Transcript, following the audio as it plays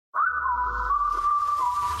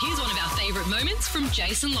Here's one of our favourite moments from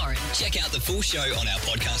Jason Lauren. Check out the full show on our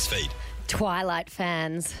podcast feed. Twilight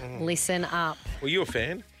fans, listen up. Were you a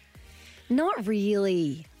fan? Not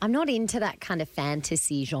really. I'm not into that kind of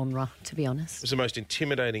fantasy genre, to be It honest. was the most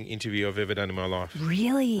intimidating interview I've ever done in my life.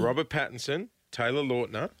 Really? Robert Pattinson, Taylor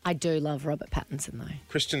Lautner, I do love Robert Pattinson, though.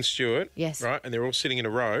 Kristen Stewart. Yes. Right? And they're all sitting in a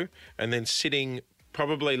row and then sitting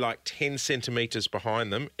probably like 10 centimetres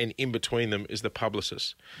behind them, and in between them is the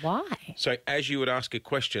publicist. Why? So as you would ask a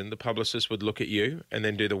question, the publicist would look at you and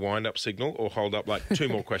then do the wind-up signal or hold up like two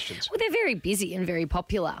more questions. Well, they're very busy and very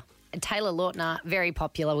popular. Taylor Lautner, very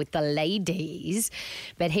popular with the ladies,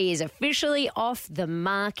 but he is officially off the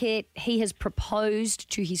market. He has proposed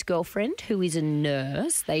to his girlfriend, who is a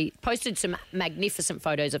nurse. They posted some magnificent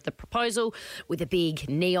photos of the proposal with a big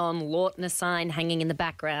neon Lautner sign hanging in the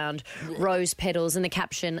background, rose petals, and the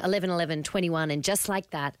caption 11/11/21. And just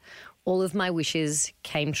like that, all of my wishes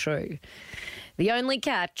came true. The only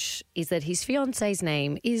catch is that his fiance's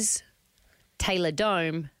name is Taylor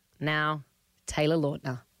Dome, now Taylor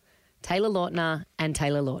Lautner. Taylor Lautner and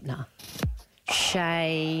Taylor Lautner.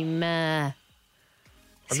 Shame.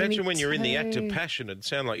 Imagine when you're in the act of passion, it'd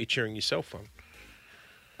sound like you're cheering yourself on.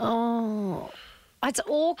 Oh, it's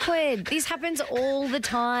awkward. This happens all the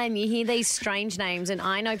time. You hear these strange names, and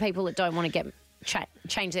I know people that don't want to get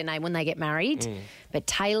change their name when they get married, but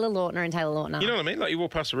Taylor Lautner and Taylor Lautner. You know what I mean? Like you walk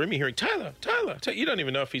past the room, you're hearing Taylor. You don't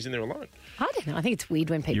even know if he's in there alone. I don't know. I think it's weird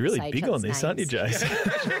when people You're really say each big on other's this, aren't you, names.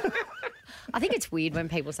 Jace? I think it's weird when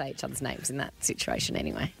people say each other's names in that situation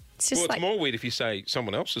anyway. It's just Well, like, it's more weird if you say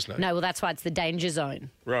someone else's name. no, well, that's why it's the danger zone.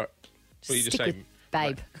 Right. Well, you just Stick say, with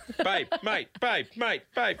babe. babe, mate, babe.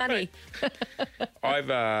 Honey. I've,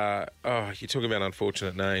 you're talking about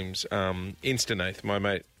unfortunate names. Instanath, my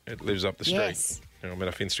mate, lives up the street. Yes. I met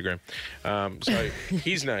off Instagram. So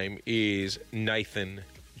his name is Nathan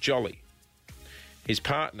Jolly. His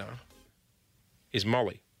partner is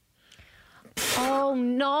Molly. Oh,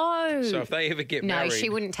 no. So if they ever get No, married... she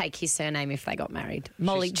wouldn't take his surname if they got married.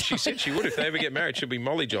 Molly She said she would. If they ever get married, she'll be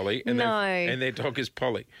Molly Jolly. And No. and their dog is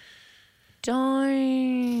Polly.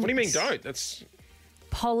 Don't. What do you mean don't? That's...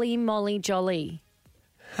 Polly, Molly, Jolly.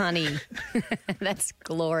 Honey. That's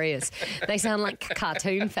glorious. They sound like a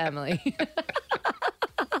cartoon family.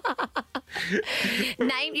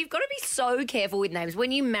 You've got to be so careful with names.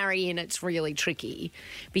 When you marry in, it's really tricky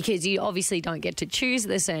because you obviously don't get to choose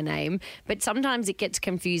the surname, but sometimes it gets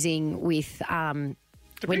confusing with when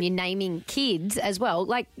you're naming kids as well.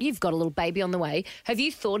 Like, you've got a little baby on the way. Have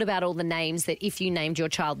you thought about all the names that if you named your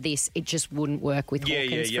child this, it just wouldn't work with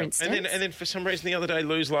Hawkins, for instance? And then for some reason the other day,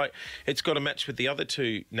 Lou's like, it's got to match with the other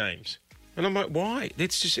two names. And I'm like, why?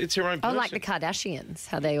 It's her own person. Oh, like the Kardashians,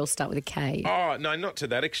 how they all start with a K. Oh, no, not to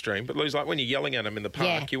that extreme. But Lou's like, when you're yelling at them in the park,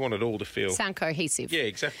 Yeah. you want it all to feel... Sound cohesive. Yeah,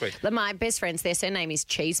 exactly. My best friends, their surname is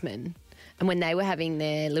Cheeseman. And when they were having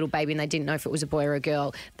their little baby and they didn't know if it was a boy or a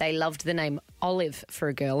girl, they loved the name Olive for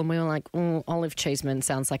a girl. And we were like, Olive Cheeseman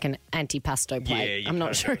sounds like an antipasto plate. Yeah, I'm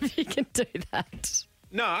not can't sure go. if you can do that.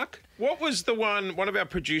 Narc, what was the one of our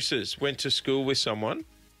producers went to school with someone?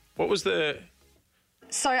 What was the...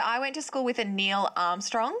 So I went to school with a Neil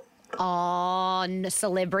Armstrong. Oh,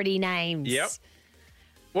 celebrity names. Yep.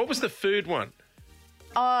 What was the food one?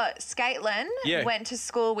 Scaitlin Yeah. went to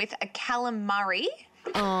school with a Callum Murray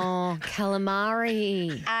Oh,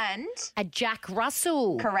 calamari. and... A Jack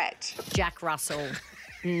Russell. Correct. Jack Russell.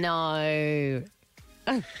 No.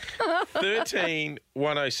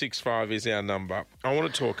 131065 is our number. I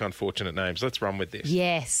want to talk unfortunate names. Let's run with this.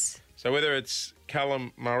 Yes. So whether it's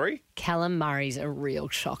Callum Murray, Callum Murray's a real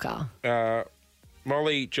shocker.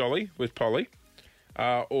 Molly Jolly with Polly,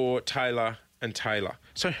 or Taylor and Taylor.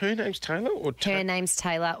 So her name's Taylor or Her name's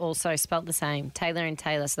Taylor, also spelt the same. Taylor and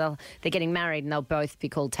Taylor. So they're getting married and they'll both be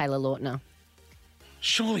called Taylor Lautner.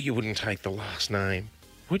 Surely you wouldn't take the last name,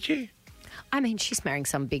 would you? I mean, she's marrying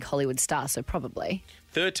some big Hollywood star, so probably.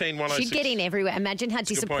 131065. She'd get in everywhere. Imagine how a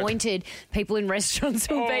good point. disappointed people in restaurants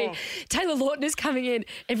will be. Oh. Taylor Lautner's coming in.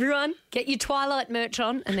 Everyone, get your Twilight merch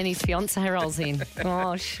on. And then his fiancée rolls in.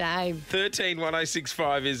 Oh, shame.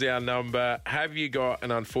 131065 is our number. Have you got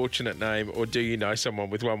an unfortunate name or do you know someone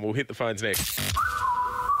with one? We'll hit the phones next.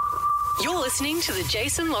 You're listening to the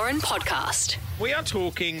Jason Lauren podcast. We are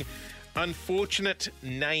talking unfortunate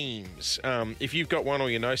names. If you've got one or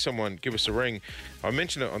you know someone, give us a ring. I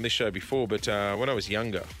mentioned it on this show before, but when I was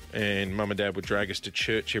younger and Mum and Dad would drag us to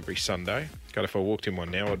church every Sunday, God, if I walked in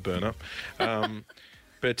one now, I'd burn up.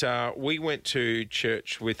 But we went to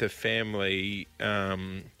church with a family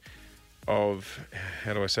of,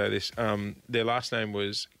 how do I say this? Their last name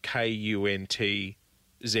was Kuntz.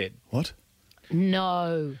 What?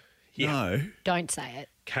 No. Yeah. No. Don't say it.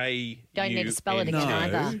 K. Don't need to spell it again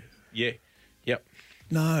either. Yeah. Yep.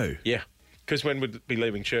 No. Yeah. Because when we'd be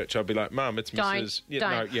leaving church, I'd be like, Mum, it's Don't. Mrs. Yeah,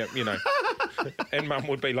 Don't. No, yeah, you know. And Mum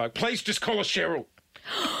would be like, please just call us Cheryl.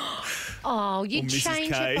 Oh, you'd Or Mrs.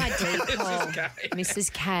 change K. it by default.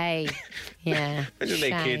 Mrs. K. Yeah. Imagine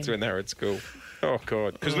their kids when they were at school. Oh,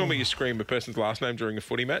 God. Because normally you scream a person's last name during a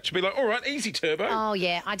footy match. You'd be like, all right, easy, Turbo. Oh,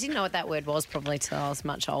 yeah. I didn't know what that word was probably till I was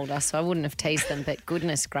much older, so I wouldn't have teased them, but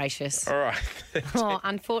goodness gracious. All right. Oh,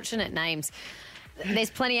 unfortunate names.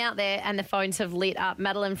 There's plenty out there, and the phones have lit up.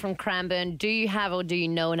 Madeline from Cranbourne, do you have or do you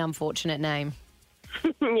know an unfortunate name?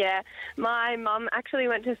 Yeah, my mum actually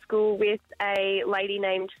went to school with a lady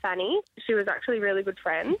named Fanny. She was actually really good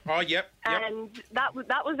friends. Oh, yep. And that was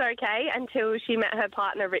okay until she met her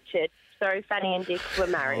partner, Richard. So Fanny and Dick were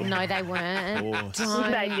married. No, they weren't.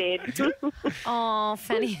 They did. Oh,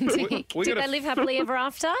 Fanny and Dick. we Did got they a- live happily ever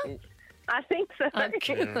after? I think so. Oh,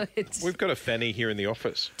 good. We've got a Fanny here in the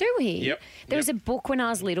office. Do we? Yep. There was a book when I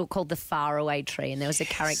was little called The Faraway Tree, and there was a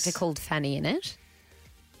character called Fanny in it.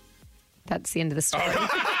 That's the end of the story.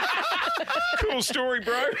 Cool story,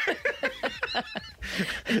 bro.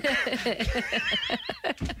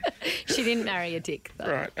 She didn't marry a dick,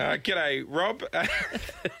 though. Right. G'day, Rob.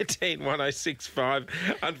 131065.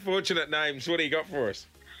 Unfortunate names. What do you got for us?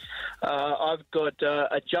 I've got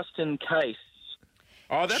a Justin Case.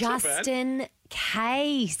 Oh, that's not bad. Justin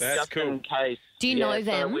Case. That's Justin cool. Case. Do you know so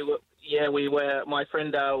them? we were. My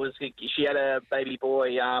friend she had a baby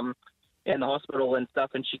boy in the hospital and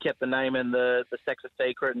stuff, and she kept the name and the sex a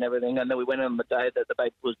secret and everything. And then we went on the day that the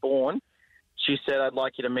baby was born. She said, "I'd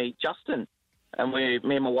like you to meet Justin." And me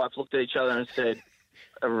and my wife looked at each other and said,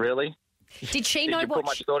 "Really? Did she Did know you put what?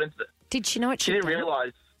 much thought into it?" Did she know what She didn't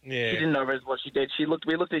realise. Yeah. She didn't know what she did. We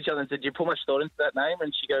looked at each other and said, "Did you put much thought into that name?"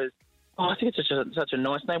 And she goes, "Oh, I think it's such a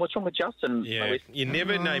nice name. What's wrong with Justin?" Yeah. You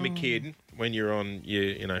never name a kid when you're on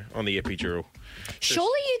on the epidural.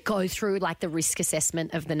 Surely you go through like the risk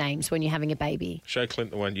assessment of the names when you're having a baby. Show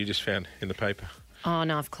Clint the one you just found in the paper. Oh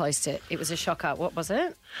no, I've closed it. It was a shocker. What was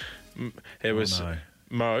it? It was no.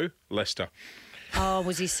 Mo Lester. Oh,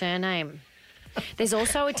 was his surname? There's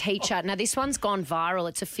also a teacher. Now, this one's gone viral.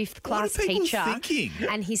 It's a fifth class What are people teacher. thinking?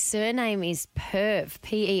 And his surname is Perv,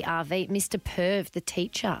 P-E-R-V, Mr. Perv, the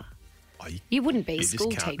teacher. Oh, You wouldn't be a you just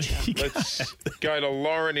school can't- teacher. you can't- Let's go to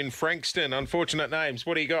Lauren in Frankston. Unfortunate names.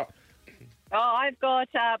 What do you got? Oh, I've got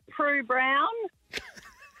Prue Brown.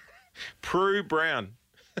 Prue Brown.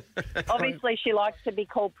 Obviously, she likes to be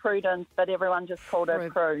called Prudence, but everyone just called her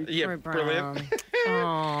Prue. Yeah, Prue brilliant. Brown.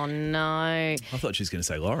 Oh, no. I thought she was going to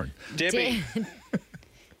say Lauren. Debbie.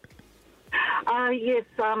 Yes,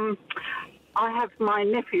 I have my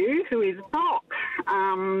nephew who is Brock.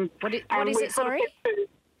 What is and it, we've got sorry?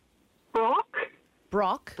 Brock.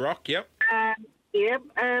 Brock. Brock, yep. Yep,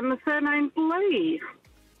 and the surname's Lee.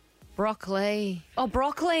 Broccoli. Oh,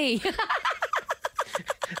 broccoli.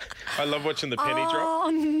 I love watching the penny drop. Oh,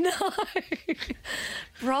 no.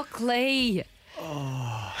 Broccoli.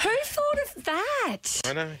 Oh. Who thought of that?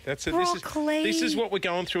 I know. That's it. Broccoli. This is what we're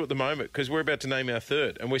going through at the moment because we're about to name our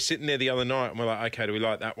third. And we're sitting there the other night and we're like, okay, do we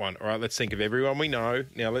like that one? All right, let's think of everyone we know.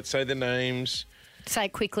 Now let's say the names. Say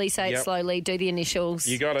it quickly, say it Yep. slowly, do the initials.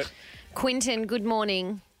 You got it. Quinton, good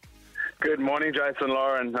morning. Good morning, Jason,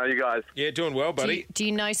 Lauren. How are you guys? Yeah, doing well, buddy. Do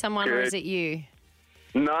you know someone or Good. is it you?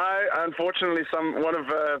 No, unfortunately, one of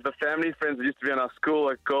the family friends that used to be in our school,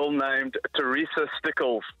 a girl named Teresa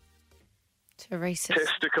Stickles. Teresa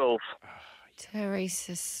Stickles.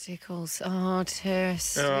 Oh, Teresa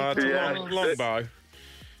Oh, it's a Yeah. long bow.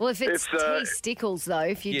 Well, if it's It's, T Stickles, though,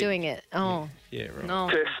 if you're yeah. doing it. Oh, Yeah, right. no.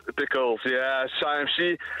 Testicles, yeah,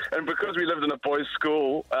 shame. And because we lived in a boys'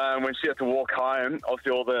 school, when she had to walk home,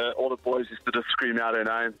 obviously all the boys used to just scream out her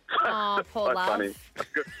name. Oh, poor That's love. funny. That's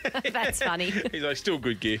good. That's funny. He's like, still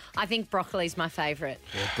good gear. I think broccoli's my favourite.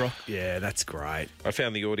 Yeah, Brock. Yeah, that's great. I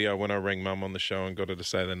found the audio when I rang Mum on the show and got her to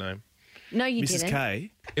say the name. No, you Mrs. didn't.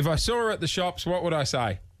 K. If I saw her at the shops, what would I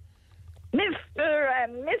say? Mr.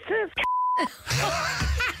 and Mrs.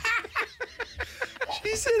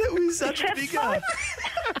 She said it with such vigor.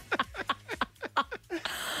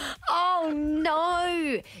 Oh,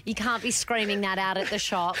 no. You can't be screaming that out at the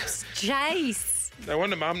shops. Jace. No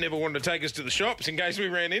wonder Mum never wanted to take us to the shops in case we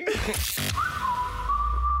ran in.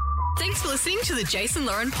 Thanks for listening to the Jason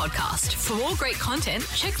Lauren podcast. For more great content,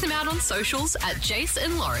 check them out on socials at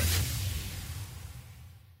Jason Lauren.